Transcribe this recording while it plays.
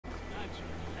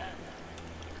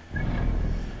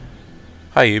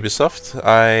Hi Ubisoft,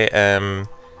 I am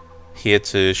here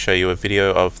to show you a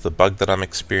video of the bug that I'm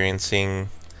experiencing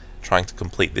trying to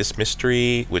complete this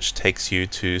mystery, which takes you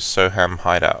to Soham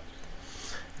Hideout.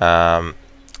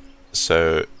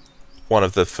 So one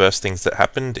of the first things that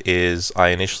happened is I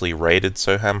initially raided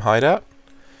Soham Hideout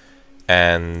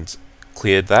and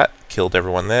cleared that, killed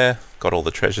everyone there, got all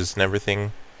the treasures and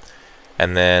everything,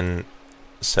 and then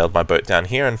sailed my boat down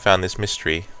here and found this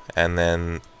mystery, and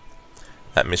then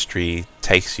that mystery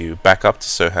takes you back up to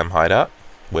Soham Hideout,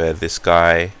 where this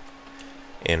guy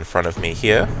in front of me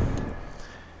here,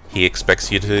 he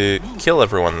expects you to kill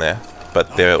everyone there,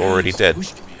 but they're already dead.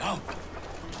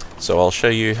 So I'll show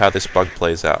you how this bug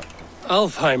plays out.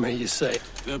 Alfheimer, you say?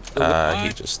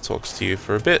 He just talks to you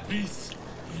for a bit.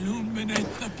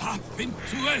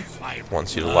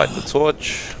 Wants you to light the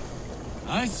torch.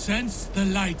 I sense the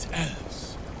light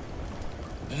elves.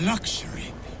 The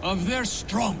luxury of their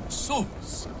strong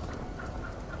souls.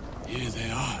 Here they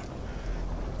are.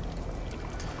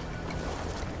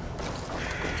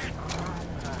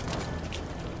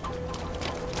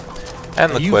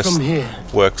 And the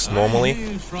quest works normally. I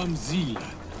hail from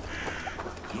Zila.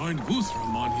 Joined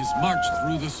Guthrum on his march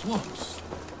through the swamps.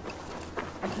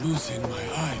 Losing my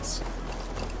eyes,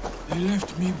 they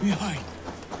left me behind.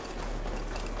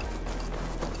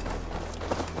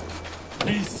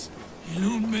 Please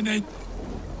illuminate.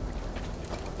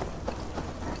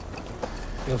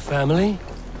 Your family?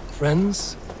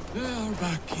 Friends? They are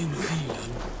back in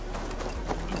Zealand.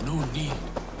 But no need.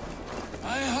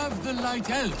 I have the light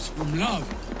elves whom love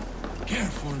care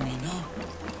for me now.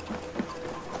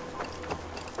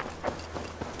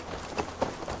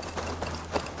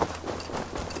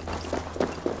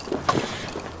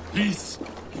 Please.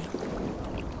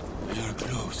 We are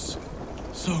close.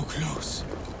 So close.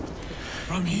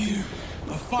 From here,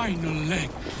 a final leg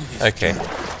to this. Okay.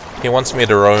 He wants me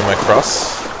to row him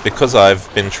across. Because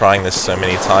I've been trying this so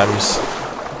many times,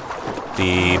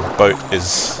 the boat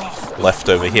is left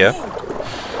over here.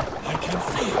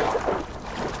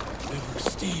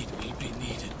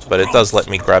 But it does let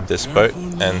me grab this boat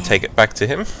and take it back to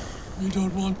him.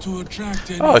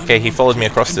 Oh, okay, he followed me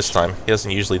across this time. He doesn't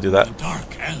usually do that.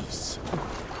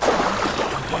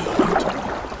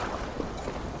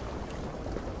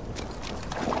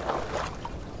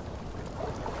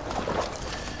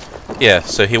 Yeah,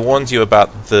 so he warns you about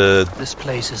This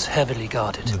place is heavily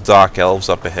guarded. The dark elves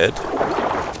up ahead.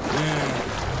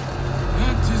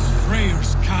 That is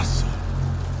Freyr's castle.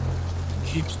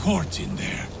 Keeps court in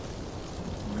there.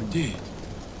 Or did.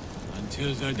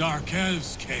 Until the dark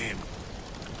elves came.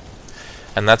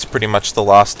 And that's pretty much the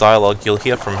last dialogue you'll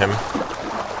hear from him.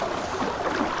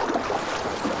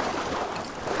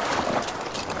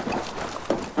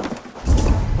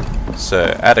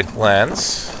 So, at a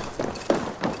glance,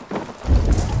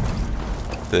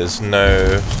 there's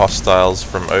no hostiles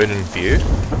from Odin view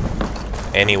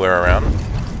anywhere around.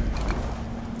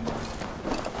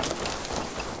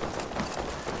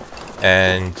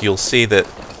 And you'll see that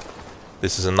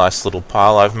this is a nice little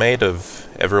pile I've made of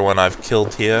everyone I've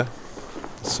killed here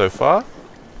so far.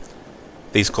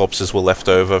 These corpses were left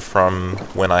over from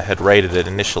when I had raided it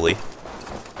initially.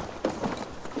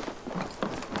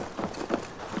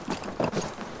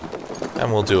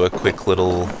 And we'll do a quick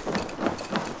little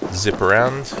zip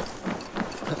around.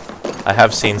 I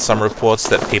have seen some reports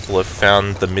that people have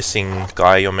found the missing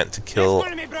guy you're meant to kill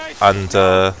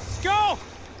under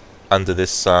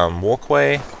this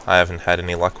walkway. I haven't had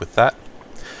any luck with that.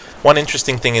 One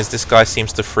interesting thing is this guy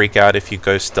seems to freak out if you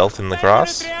go stealth in the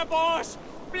grass.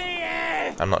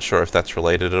 I'm not sure if that's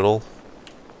related at all.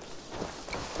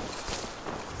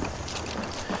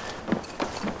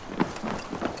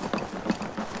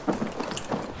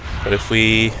 But if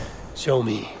we Show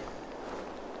me.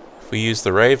 If we use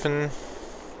the Raven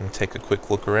and take a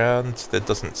quick look around, there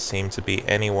doesn't seem to be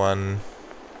anyone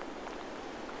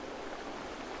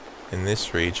in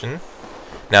this region.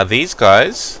 Now these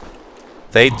guys,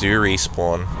 they do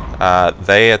respawn.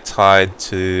 They are tied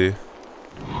to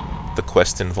the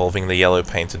quest involving the yellow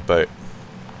painted boat.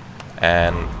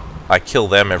 And I kill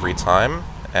them every time,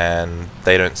 and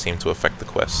they don't seem to affect the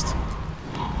quest.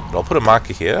 But I'll put a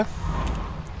marker here.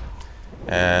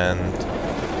 And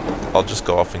I'll just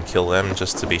go off and kill them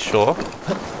just to be sure.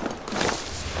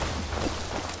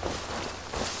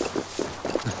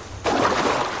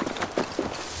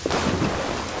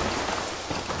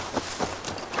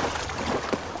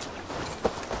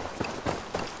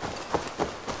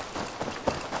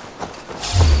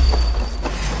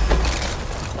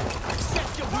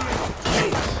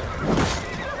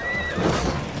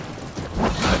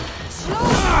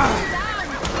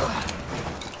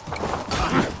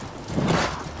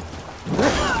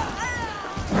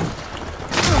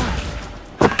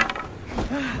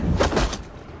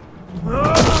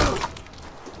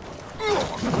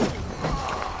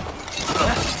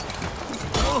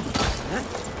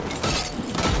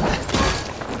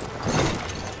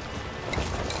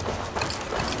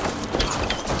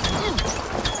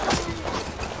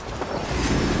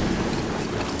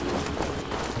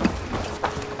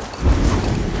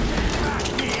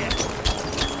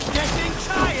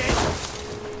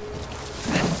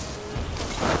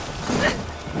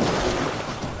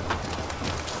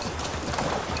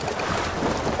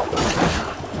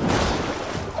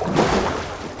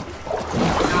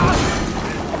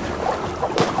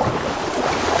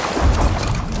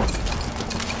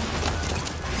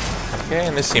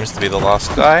 and this seems to be the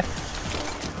last guy.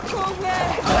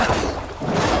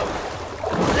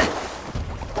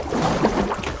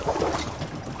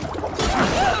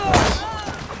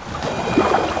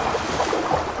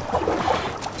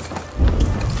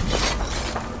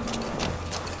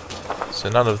 So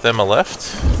none of them are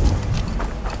left.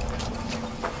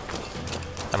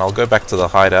 And I'll go back to the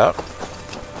hideout.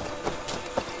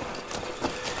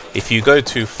 If you go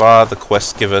too far, the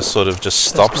quest giver sort of just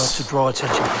stops. Best not to draw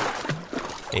attention.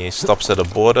 He stops at a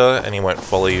border and he won't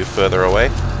follow you further away.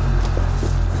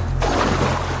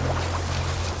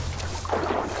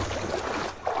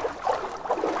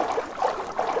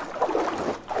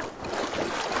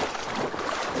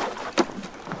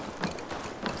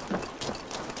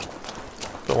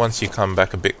 But once you come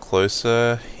back a bit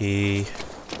closer, he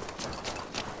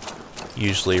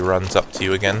usually runs up to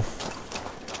you again.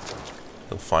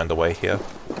 He'll find a way here.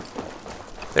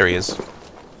 There he is.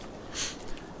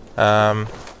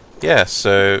 Yeah,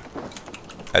 so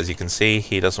as you can see,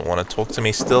 he doesn't want to talk to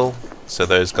me still, so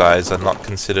those guys are not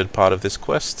considered part of this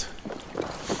quest.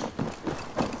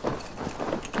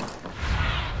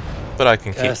 But I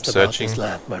can keep Cast about searching. this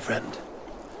land, my friend.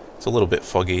 It's a little bit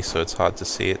foggy, so it's hard to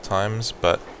see at times,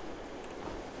 but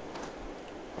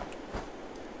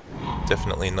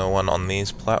definitely no one on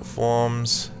these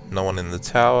platforms, no one in the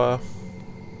tower.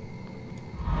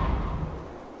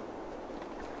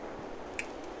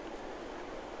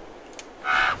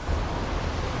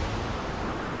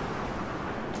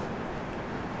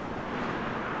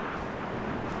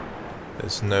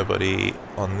 There's nobody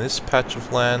on this patch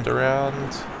of land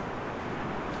around.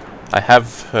 I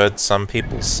have heard some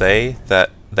people say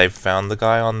that they've found the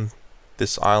guy on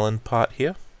this island part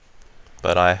here,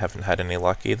 but I haven't had any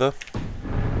luck either.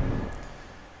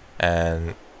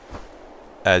 And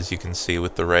as you can see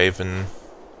with the Raven,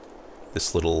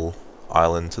 this little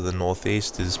island to the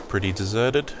northeast is pretty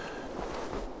deserted.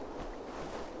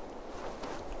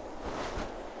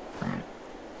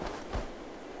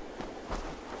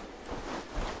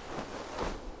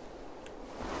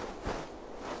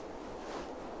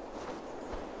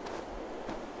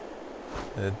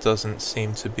 There doesn't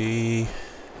seem to be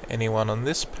anyone on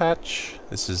this patch.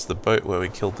 This is the boat where we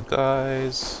killed the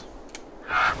guys.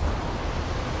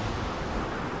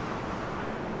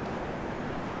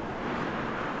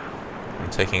 I'm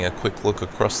taking a quick look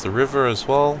across the river as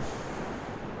well.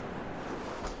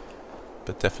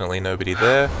 But definitely nobody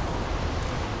there.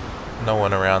 No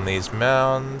one around these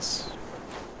mounds.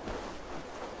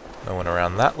 No one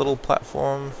around that little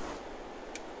platform.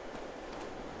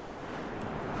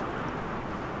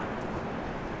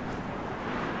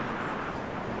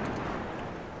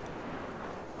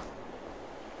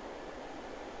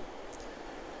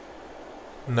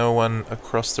 No one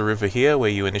across the river here, where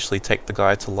you initially take the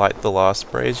guy to light the last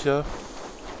brazier.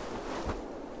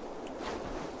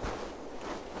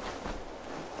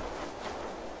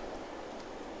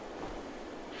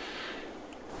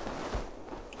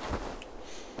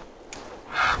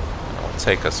 I'll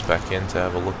take us back in to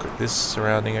have a look at this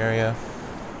surrounding area.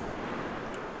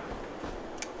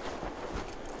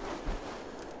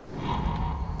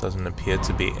 Doesn't appear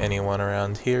to be anyone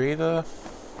around here either.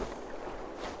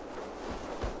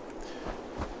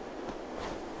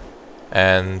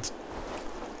 And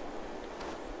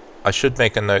I should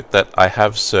make a note that I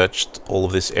have searched all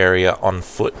of this area on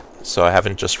foot, so I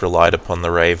haven't just relied upon the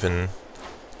Raven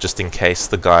just in case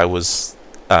the guy was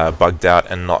bugged out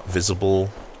and not visible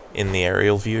in the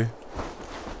aerial view.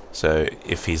 So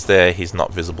if he's there, he's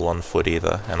not visible on foot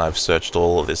either, and I've searched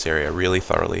all of this area really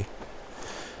thoroughly.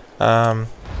 But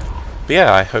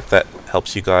yeah, I hope that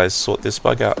helps you guys sort this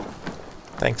bug out.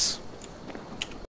 Thanks.